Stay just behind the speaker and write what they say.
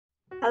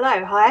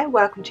Hello, hi,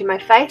 welcome to my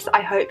face.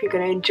 I hope you're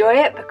going to enjoy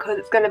it because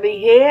it's going to be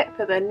here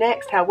for the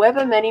next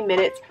however many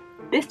minutes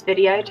this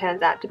video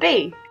turns out to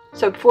be.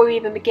 So before we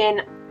even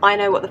begin, I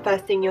know what the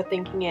first thing you're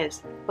thinking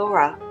is.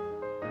 Laura,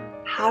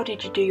 how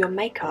did you do your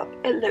makeup?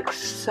 It looks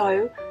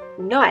so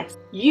nice.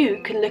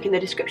 You can look in the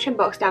description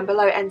box down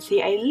below and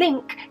see a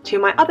link to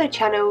my other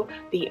channel,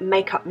 The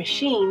Makeup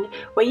Machine,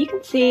 where you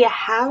can see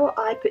how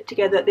I put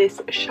together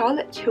this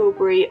Charlotte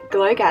Tilbury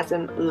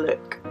Glowgasm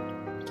look.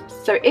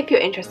 So if you're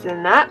interested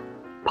in that,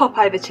 pop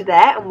over to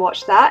there and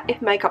watch that. If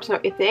makeup's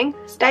not your thing,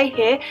 stay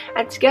here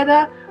and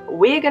together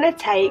we're going to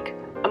take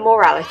a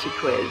morality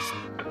quiz.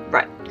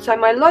 Right, so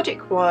my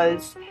logic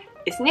was,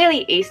 it's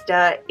nearly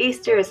Easter.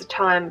 Easter is a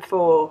time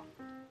for...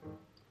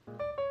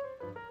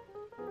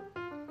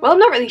 well, I'm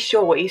not really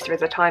sure what Easter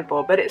is a time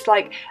for, but it's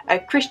like a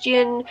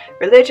Christian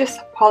religious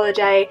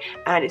holiday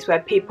and it's where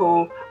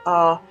people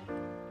are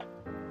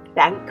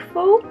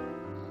thankful.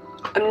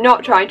 I'm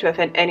not trying to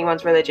offend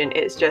anyone's religion,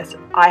 it's just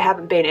I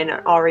haven't been in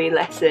an RE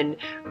lesson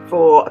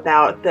for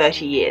about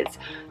 30 years.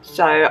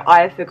 So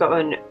I've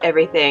forgotten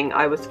everything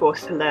I was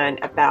forced to learn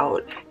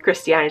about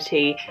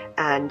Christianity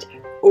and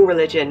all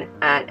religion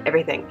and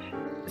everything.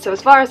 So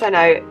as far as I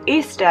know,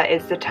 Easter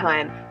is the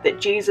time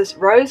that Jesus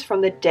rose from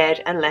the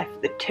dead and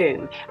left the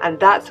tomb. And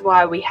that's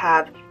why we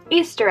have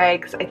Easter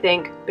eggs, I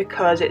think,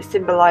 because it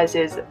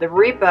symbolises the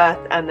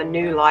rebirth and the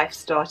new life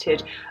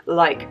started,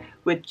 like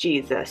with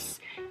Jesus.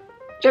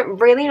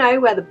 Don't really know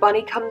where the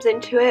bunny comes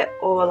into it,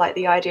 or like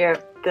the idea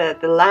of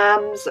the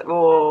lambs,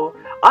 or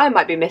I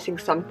might be missing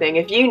something.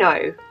 If you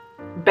know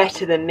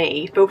better than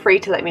me, feel free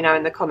to let me know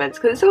in the comments,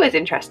 because it's always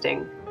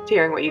interesting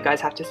hearing what you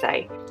guys have to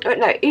say. But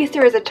no,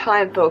 Easter is a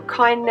time for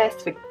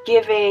kindness, for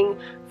giving,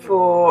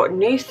 for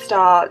new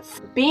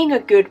starts, being a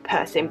good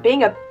person,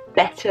 being a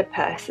better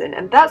person,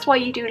 and that's why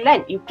you do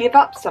Lent. You give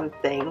up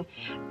something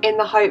in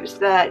the hopes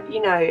that,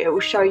 you know, it will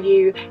show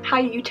you how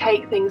you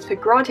take things for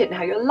granted and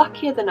how you're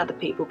luckier than other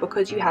people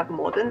because you have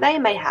more than they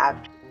may have.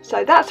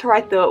 So that's where I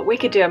thought we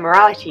could do a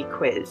morality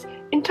quiz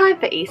in time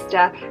for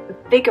Easter and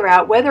figure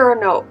out whether or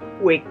not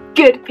we're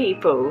good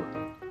people.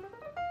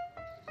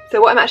 So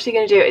what I'm actually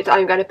going to do is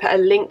I'm going to put a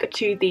link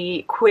to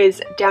the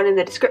quiz down in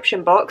the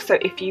description box, so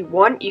if you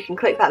want you can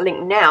click that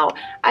link now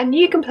and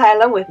you can play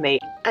along with me,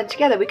 and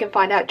together we can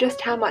find out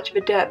just how much of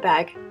a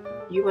dirtbag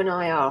you and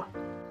I are.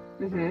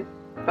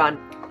 Fun.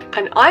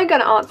 And I'm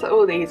going to answer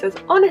all these as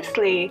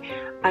honestly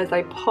as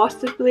I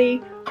possibly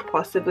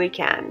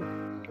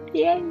can.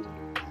 Yay!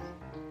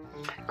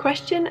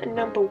 Question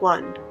number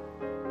 1.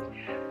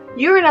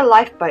 You're in a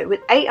lifeboat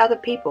with 8 other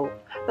people.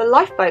 The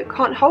lifeboat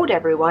can't hold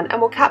everyone and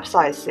will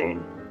capsize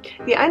soon.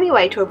 The only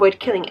way to avoid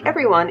killing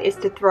everyone is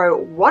to throw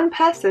one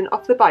person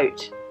off the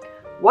boat.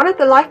 One of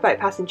the lifeboat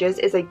passengers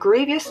is a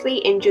grievously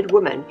injured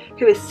woman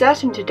who is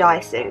certain to die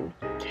soon,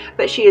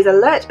 but she is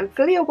alert and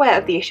fully aware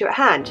of the issue at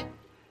hand.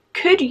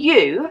 Could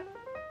you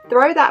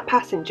throw that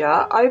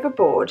passenger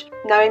overboard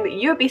knowing that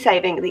you would be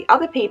saving the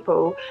other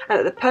people and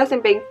that the person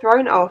being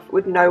thrown off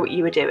would know what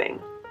you were doing?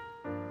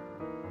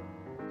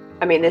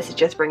 I mean, this is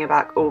just bringing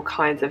back all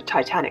kinds of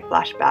Titanic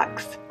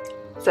flashbacks.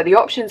 So the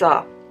options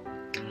are: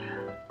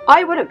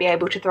 I wouldn't be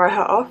able to throw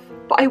her off,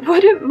 but I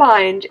wouldn't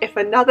mind if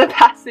another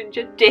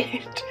passenger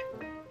did.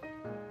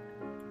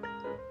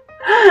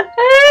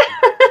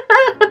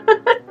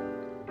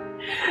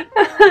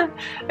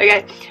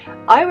 Okay,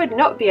 I would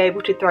not be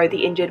able to throw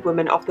the injured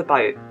woman off the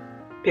boat,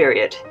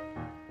 period.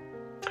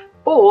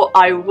 Or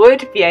I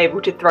would be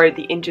able to throw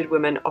the injured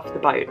woman off the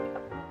boat.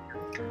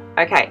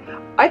 Okay,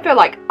 I feel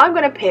like I'm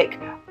going to pick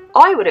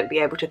I wouldn't be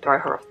able to throw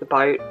her off the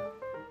boat,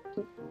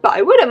 but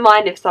I wouldn't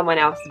mind if someone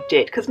else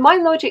did, because my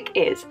logic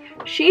is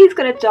she's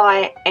going to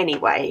die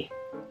anyway.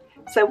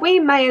 So we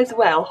may as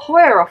well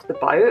hoy her off the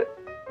boat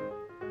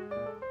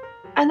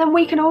and then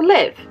we can all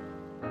live.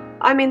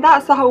 I mean,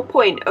 that's the whole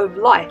point of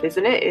life,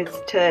 isn't it?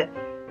 Is to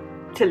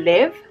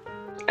live.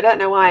 I don't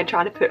know why I'm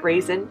trying to put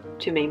reason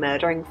to me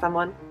murdering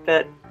someone,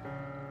 but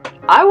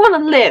I want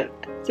to live.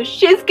 So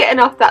she's getting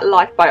off that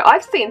lifeboat.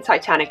 I've seen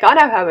Titanic, I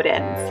know how it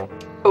ends.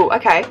 Oh,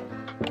 okay.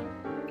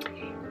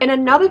 In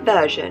another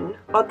version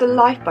of the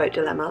lifeboat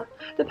dilemma,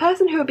 the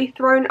person who will be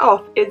thrown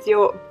off is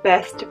your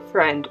best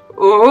friend.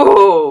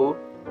 Ooh!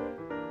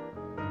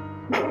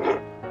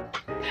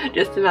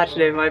 Just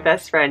imagining my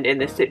best friend in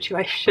this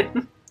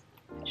situation.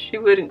 She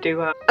wouldn't do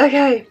well.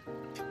 Okay.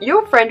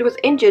 Your friend was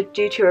injured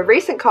due to a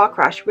recent car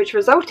crash which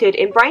resulted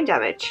in brain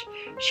damage.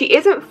 She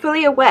isn't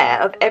fully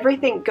aware of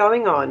everything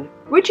going on.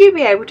 Would you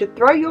be able to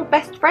throw your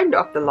best friend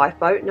off the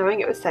lifeboat knowing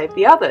it would save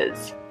the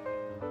others?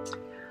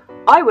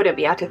 I wouldn't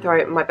be able to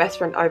throw my best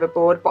friend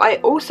overboard, but I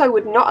also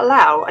would not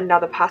allow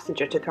another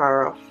passenger to throw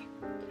her off.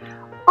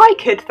 I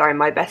could throw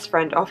my best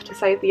friend off to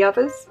save the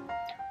others,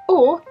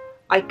 or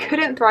I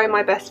couldn't throw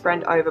my best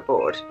friend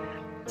overboard.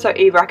 So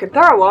either I can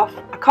throw her off,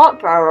 I can't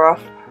throw her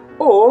off,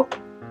 or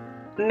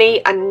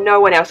me and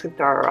no one else can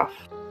throw her off.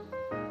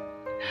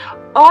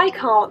 I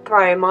can't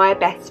throw my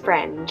best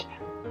friend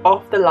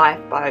off the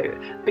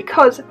lifeboat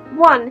because,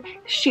 one,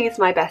 she's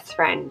my best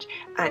friend,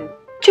 and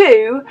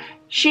 2,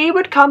 she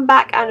would come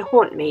back and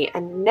haunt me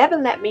and never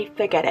let me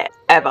forget it,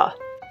 ever.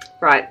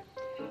 Right,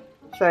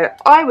 so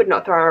I would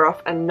not throw her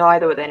off and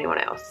neither would anyone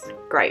else.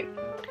 Great.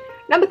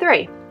 Number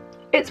 3,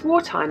 it's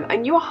wartime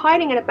and you are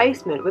hiding in a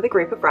basement with a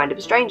group of random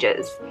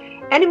strangers.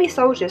 Enemy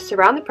soldiers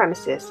surround the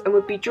premises and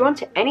would be drawn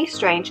to any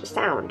strange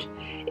sound.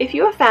 If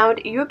you are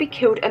found, you would be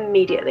killed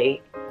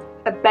immediately.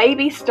 A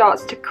baby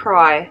starts to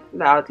cry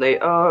loudly.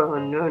 Oh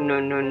no, no,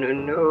 no, no,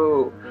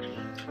 no.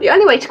 The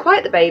only way to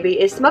quiet the baby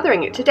is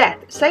smothering it to death,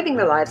 saving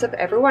the lives of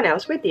everyone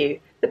else with you.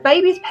 The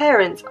baby's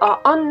parents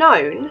are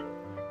unknown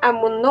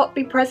and will not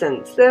be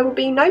present, so there will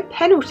be no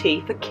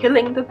penalty for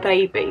killing the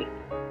baby.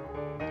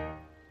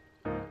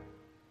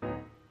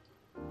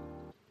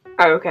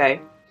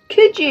 Okay.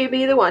 Could you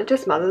be the one to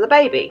smother the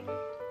baby?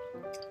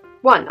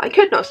 1, I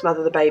could not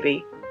smother the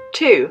baby.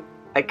 2,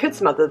 I could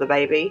smother the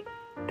baby.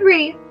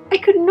 3, I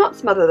could not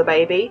smother the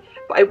baby,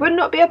 but I would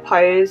not be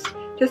opposed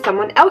to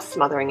someone else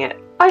smothering it.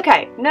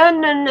 Okay, no,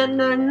 no, no,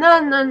 no, no,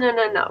 no, no,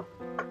 no, no.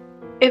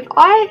 If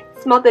I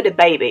smothered a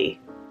baby,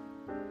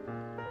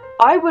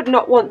 I would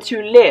not want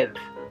to live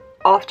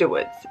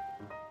afterwards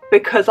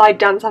because I'd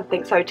done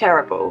something so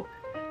terrible.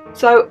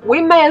 So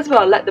we may as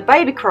well let the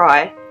baby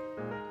cry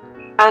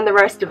and the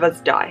rest of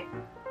us die.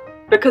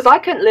 Because I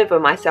couldn't live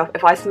with myself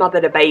if I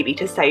smothered a baby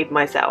to save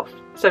myself.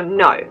 So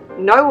no,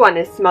 no one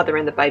is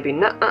smothering the baby.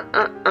 No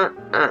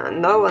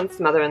one's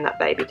smothering that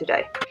baby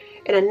today.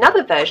 In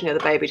another version of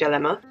the baby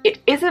dilemma, it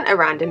isn't a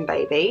random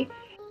baby.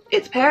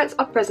 Its parents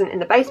are present in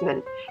the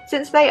basement.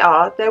 Since they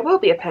are, there will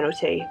be a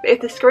penalty. But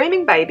if the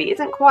screaming baby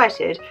isn't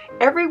quieted,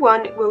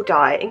 everyone will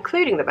die,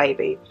 including the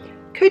baby.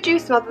 Could you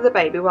smother the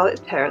baby while its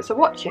parents are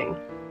watching?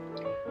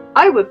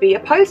 I would be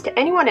opposed to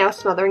anyone else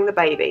smothering the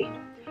baby.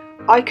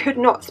 I could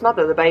not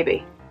smother the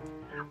baby.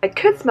 I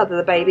could smother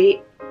the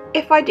baby.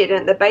 If I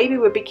didn't, the baby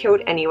would be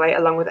killed anyway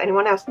along with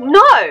anyone else.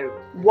 No!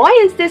 Why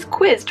is this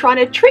quiz trying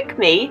to trick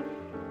me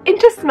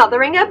into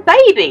smothering a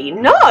baby?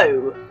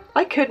 No!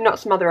 I could not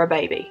smother a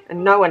baby,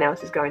 and no one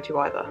else is going to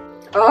either.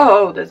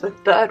 Oh, there's a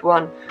third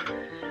one.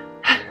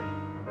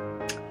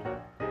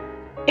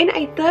 In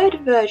a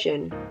third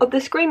version of the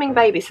screaming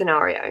baby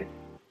scenario,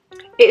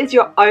 it is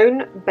your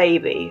own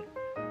baby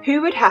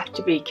who would have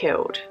to be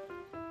killed.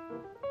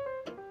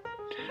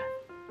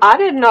 I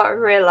did not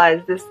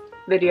realise this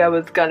video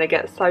was gonna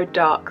get so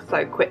dark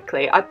so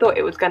quickly. I thought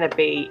it was gonna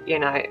be, you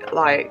know,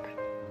 like,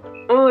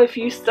 oh, if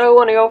you stole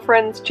one of your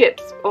friend's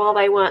chips while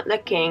they weren't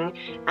looking,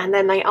 and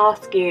then they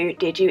ask you,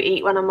 did you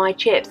eat one of my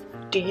chips?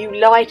 Do you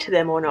lie to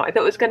them or not? I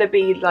thought it was gonna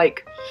be,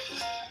 like,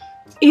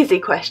 easy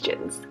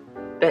questions.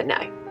 But no.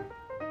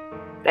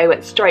 They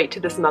went straight to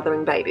the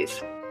smothering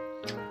babies.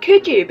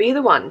 Could you be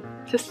the one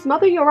to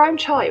smother your own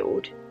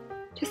child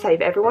to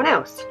save everyone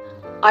else?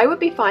 I would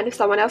be fine if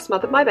someone else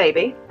smothered my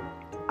baby.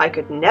 I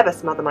could never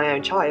smother my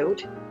own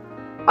child.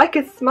 I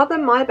could smother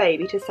my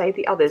baby to save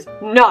the others.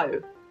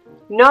 No!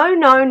 No,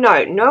 no,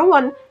 no.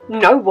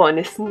 No one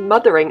is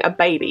smothering a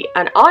baby,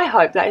 and I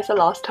hope that is the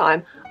last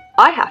time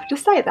I have to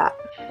say that.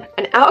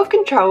 An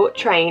out-of-control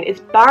train is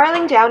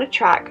barreling down a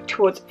track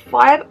towards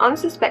 5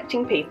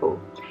 unsuspecting people.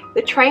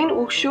 The train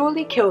will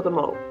surely kill them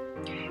all.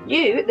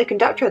 You, the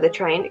conductor of the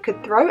train,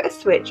 could throw a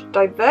switch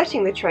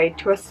diverting the train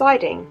to a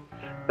siding,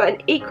 but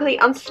an equally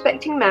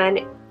unsuspecting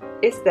man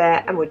is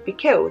there and would be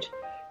killed.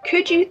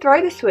 Could you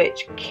throw the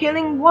switch,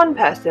 killing 1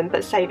 person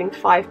but saving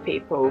 5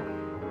 people?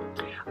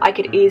 I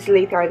could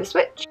easily throw the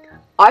switch.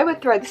 I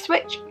would throw the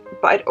switch,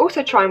 but I'd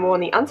also try and warn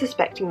the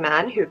unsuspecting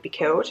man who would be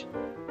killed.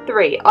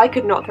 3, I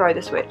could not throw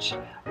the switch.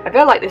 I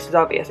feel like this is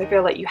obvious. I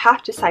feel like you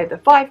have to save the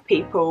 5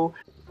 people,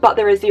 but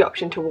there is the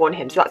option to warn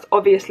him, so that's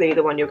obviously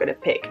the one you're going to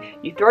pick.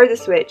 You throw the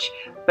switch,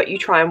 but you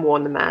try and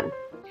warn the man.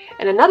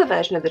 In another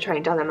version of the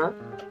train dilemma,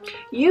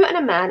 you and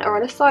a man are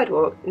on a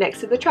sidewalk next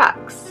to the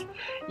tracks.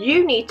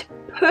 You need to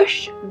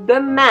push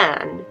the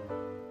man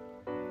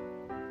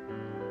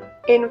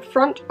in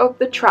front of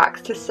the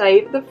tracks to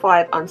save the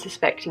 5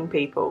 unsuspecting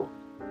people.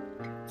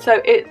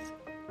 So it's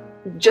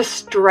just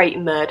straight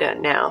murder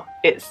now.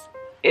 It's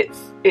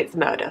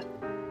murder.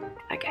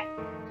 Okay.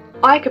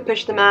 I could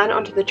push the man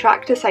onto the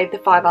track to save the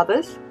 5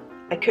 others.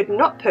 I could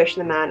not push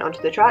the man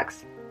onto the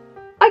tracks.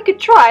 I could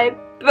try,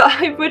 but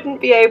I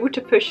wouldn't be able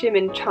to push him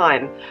in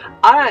time.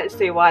 I don't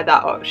see why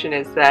that option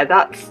is there.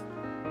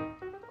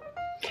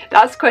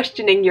 That's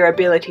questioning your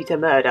ability to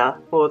murder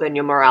more than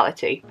your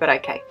morality, but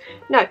okay.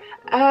 No,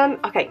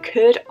 okay,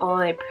 could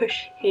I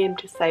push him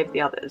to save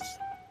the others?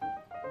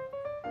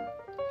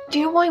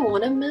 Do I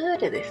want to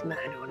murder this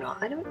man or not?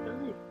 I don't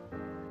know.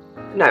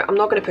 No, I'm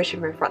not going to push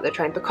him in front of the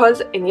train,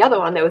 because in the other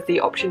one there was the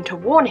option to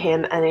warn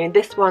him, and in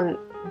this one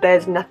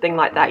there's nothing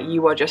like that.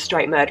 You are just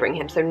straight murdering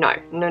him, so no.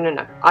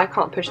 I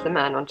can't push the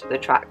man onto the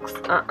tracks.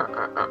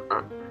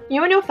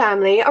 You and your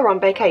family are on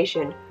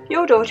vacation.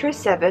 Your daughter is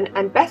 7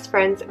 and best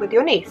friends with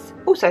your niece,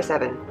 also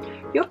 7.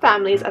 Your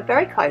families are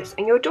very close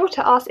and your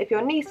daughter asks if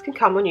your niece can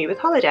come on you with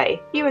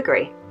holiday. You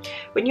agree.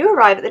 When you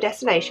arrive at the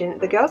destination,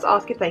 the girls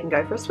ask if they can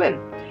go for a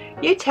swim.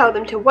 You tell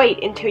them to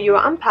wait until you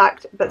are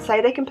unpacked, but say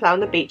they can play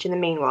on the beach in the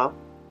meanwhile.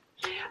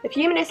 A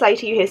few minutes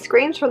later you hear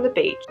screams from the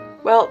beach.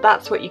 Well,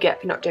 that's what you get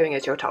for not doing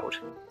as you're told.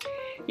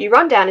 You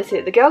run down and see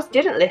that the girls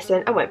didn't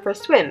listen and went for a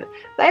swim.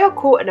 They are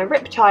caught in a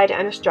riptide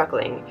and are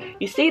struggling.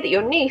 You see that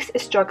your niece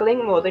is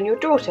struggling more than your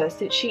daughter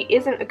since she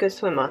isn't a good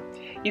swimmer.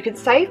 You can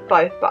save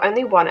both, but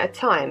only one at a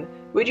time.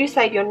 Would you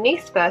save your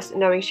niece first,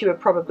 knowing she would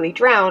probably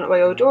drown, while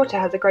your daughter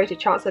has a greater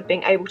chance of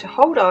being able to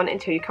hold on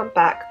until you come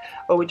back?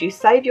 Or would you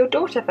save your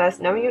daughter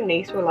first, knowing your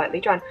niece will likely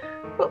drown?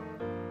 Well,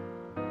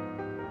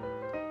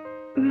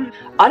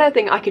 I don't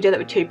think I could do that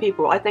with two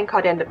people. I think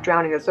I'd end up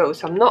drowning as well,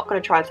 so I'm not going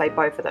to try and save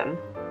both of them.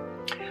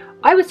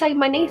 I would save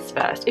my niece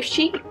first. If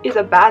she is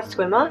a bad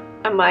swimmer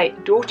and my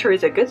daughter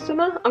is a good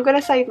swimmer, I'm going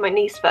to save my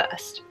niece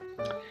first.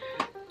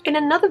 In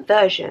another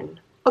version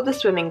of the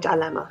swimming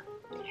dilemma,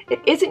 it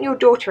isn't your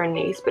daughter and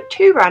niece, but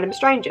two random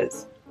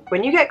strangers.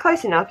 When you get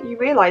close enough, you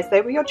realise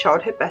they were your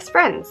childhood best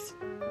friends.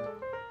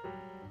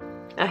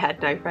 I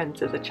had no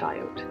friends as a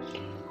child.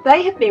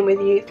 They have been with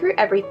you through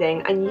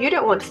everything and you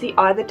don't want to see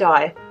either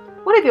die.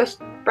 One of your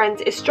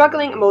friends is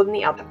struggling more than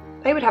the other.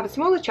 They would have a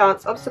smaller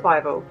chance of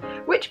survival.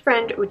 Which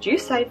friend would you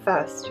save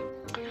first?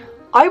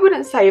 I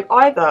wouldn't save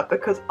either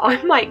because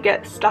I might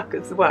get stuck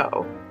as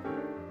well.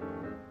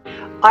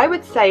 I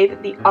would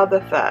save the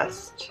other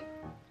first.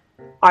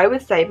 I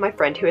would save my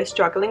friend who is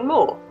struggling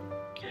more.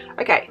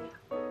 Okay,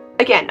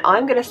 again,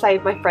 I'm going to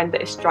save my friend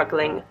that is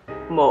struggling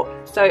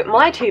more. So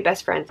my two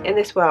best friends in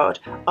this world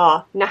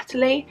are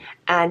Natalie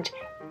and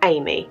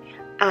Amy,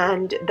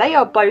 and they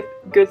are both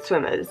good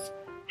swimmers.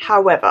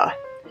 However,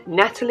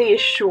 Natalie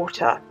is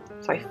shorter,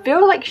 so I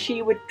feel like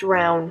she would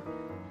drown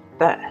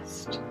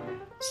first.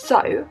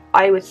 So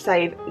I would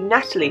save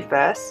Natalie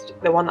first,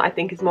 the one that I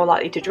think is more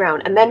likely to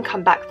drown, and then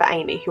come back for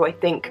Amy, who I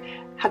think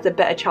has a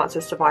better chance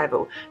of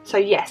survival. So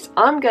yes,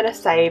 I'm going to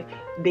save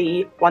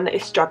the one that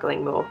is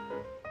struggling more.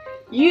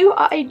 You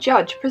are a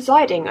judge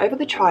presiding over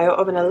the trial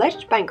of an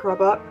alleged bank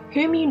robber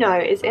whom you know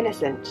is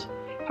innocent.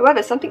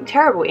 However, something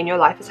terrible in your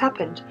life has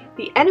happened.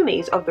 The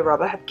enemies of the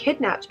robber have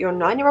kidnapped your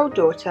 9-year-old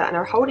daughter and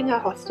are holding her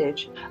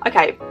hostage.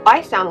 Okay,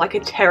 I sound like a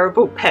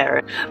terrible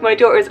parent. My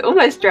daughter is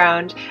almost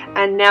drowned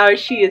and now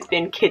she has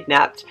been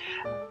kidnapped.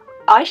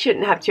 I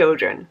shouldn't have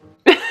children.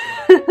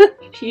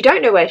 You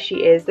don't know where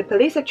she is. The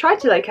police have tried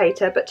to locate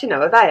her, but to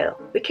no avail.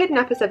 The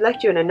kidnappers have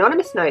left you an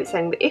anonymous note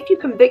saying that if you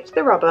convict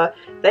the robber,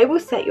 they will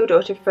set your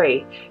daughter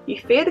free. You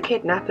fear the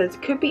kidnappers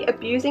could be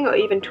abusing or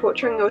even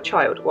torturing your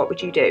child. What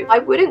would you do? I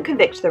wouldn't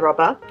convict the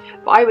robber,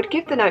 but I would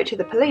give the note to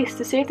the police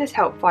to see if this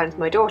help finds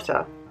my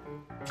daughter.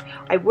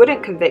 I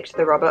wouldn't convict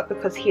the robber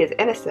because he is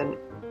innocent.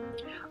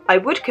 I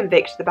would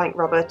convict the bank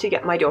robber to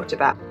get my daughter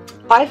back.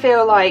 I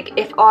feel like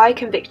if I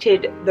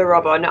convicted the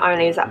robber, not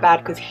only is that bad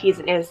because he's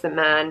an innocent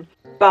man,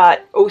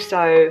 but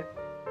also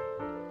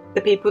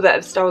the people that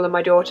have stolen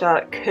my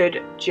daughter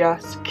could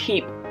just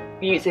keep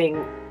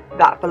using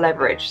that for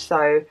leverage,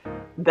 so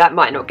that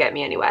might not get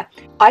me anywhere.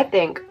 I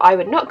think I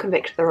would not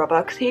convict the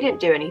robber because he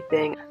didn't do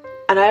anything,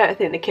 and I don't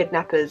think the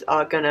kidnappers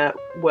are gonna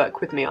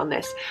work with me on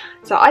this.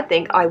 So I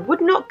think I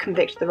would not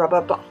convict the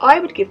robber, but I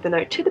would give the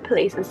note to the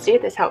police and see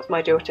if this helps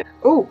my daughter.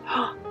 Oh,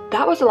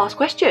 that was the last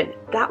question.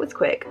 That was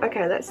quick.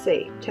 Okay, let's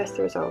see. Test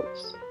the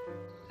results.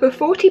 For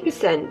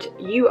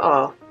 40%,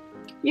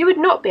 you would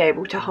not be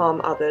able to harm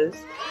others,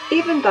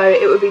 even though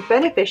it would be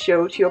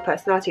beneficial to your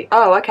personality.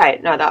 Oh, okay,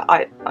 no,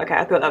 I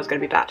thought that was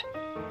going to be bad.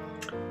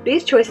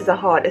 These choices are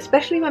hard,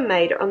 especially when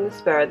made on the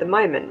spur of the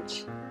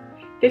moment.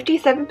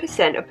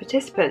 57% of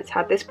participants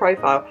had this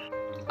profile.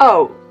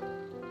 Oh,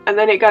 and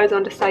then it goes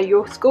on to say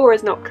your score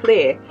is not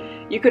clear.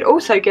 You could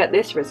also get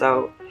this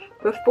result.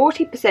 For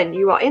 40%,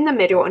 you are in the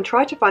middle and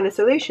try to find a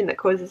solution that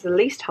causes the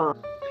least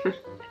harm.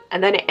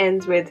 And then it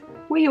ends with,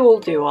 we all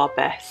do our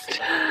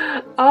best.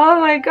 Oh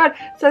my god,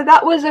 so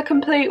that was a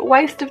complete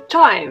waste of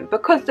time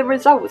because the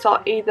results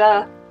are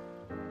either,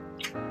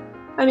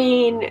 I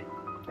mean,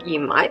 you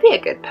might be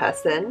a good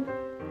person,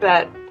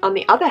 but on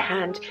the other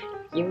hand,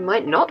 you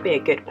might not be a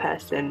good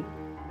person.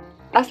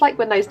 That's like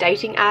when those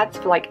dating ads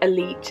for like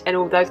Elite and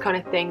all those kind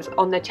of things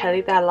on the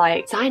telly, they're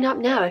like, sign up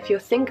now if you're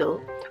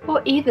single,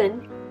 or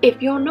even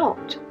if you're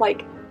not.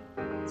 Like,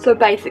 so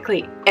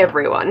basically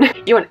everyone.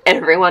 You want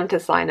everyone to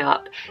sign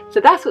up. So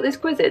that's what this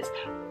quiz is.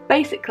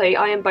 Basically,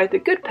 I am both a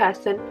good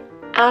person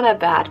and a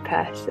bad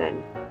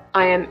person.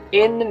 I am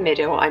in the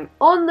middle. I'm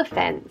on the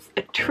fence.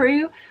 A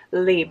true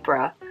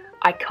Libra.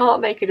 I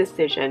can't make a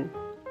decision.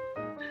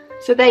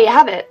 So there you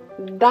have it.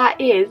 That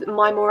is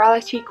my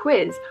morality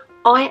quiz.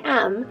 I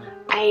am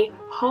a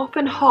half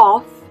and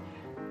half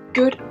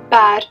good,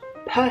 bad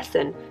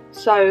person.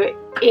 So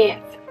if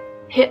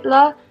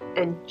Hitler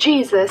and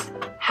Jesus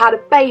had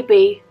a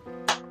baby,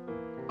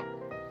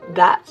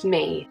 that's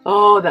me.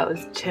 Oh, that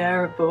was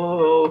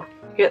terrible.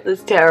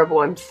 Hitler's terrible,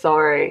 I'm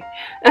sorry.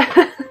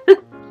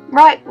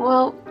 Right,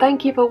 well,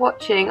 thank you for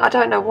watching. I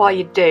don't know why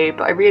you do,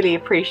 but I really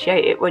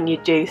appreciate it when you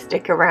do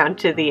stick around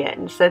to the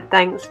end, so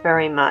thanks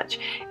very much.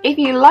 If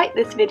you like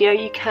this video,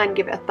 you can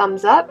give it a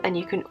thumbs up, and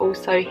you can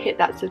also hit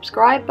that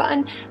subscribe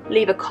button.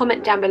 Leave a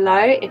comment down below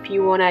if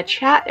you want to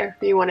chat, or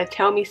if you want to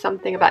tell me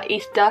something about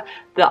Easter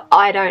that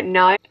I don't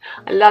know.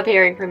 I love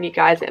hearing from you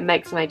guys, it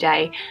makes my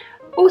day.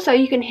 Also,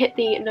 you can hit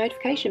the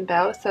notification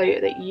bell so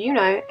that you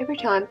know every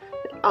time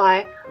that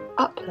I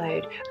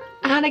upload.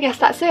 And I guess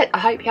that's it. I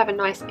hope you have a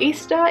nice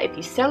Easter if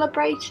you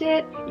celebrate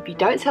it. If you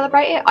don't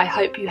celebrate it, I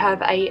hope you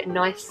have a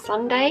nice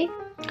Sunday.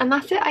 And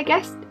that's it, I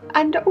guess.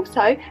 And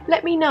also,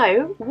 let me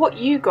know what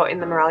you got in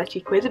the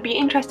morality quiz. It'd be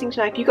interesting to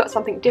know if you got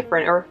something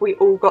different or if we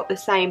all got the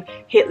same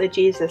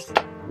Hitler-Jesus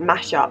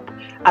mashup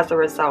as a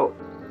result.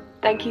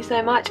 Thank you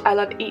so much. I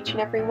love each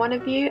and every one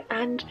of you,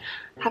 and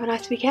have a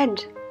nice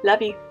weekend.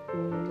 Love you.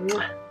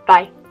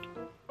 Bye.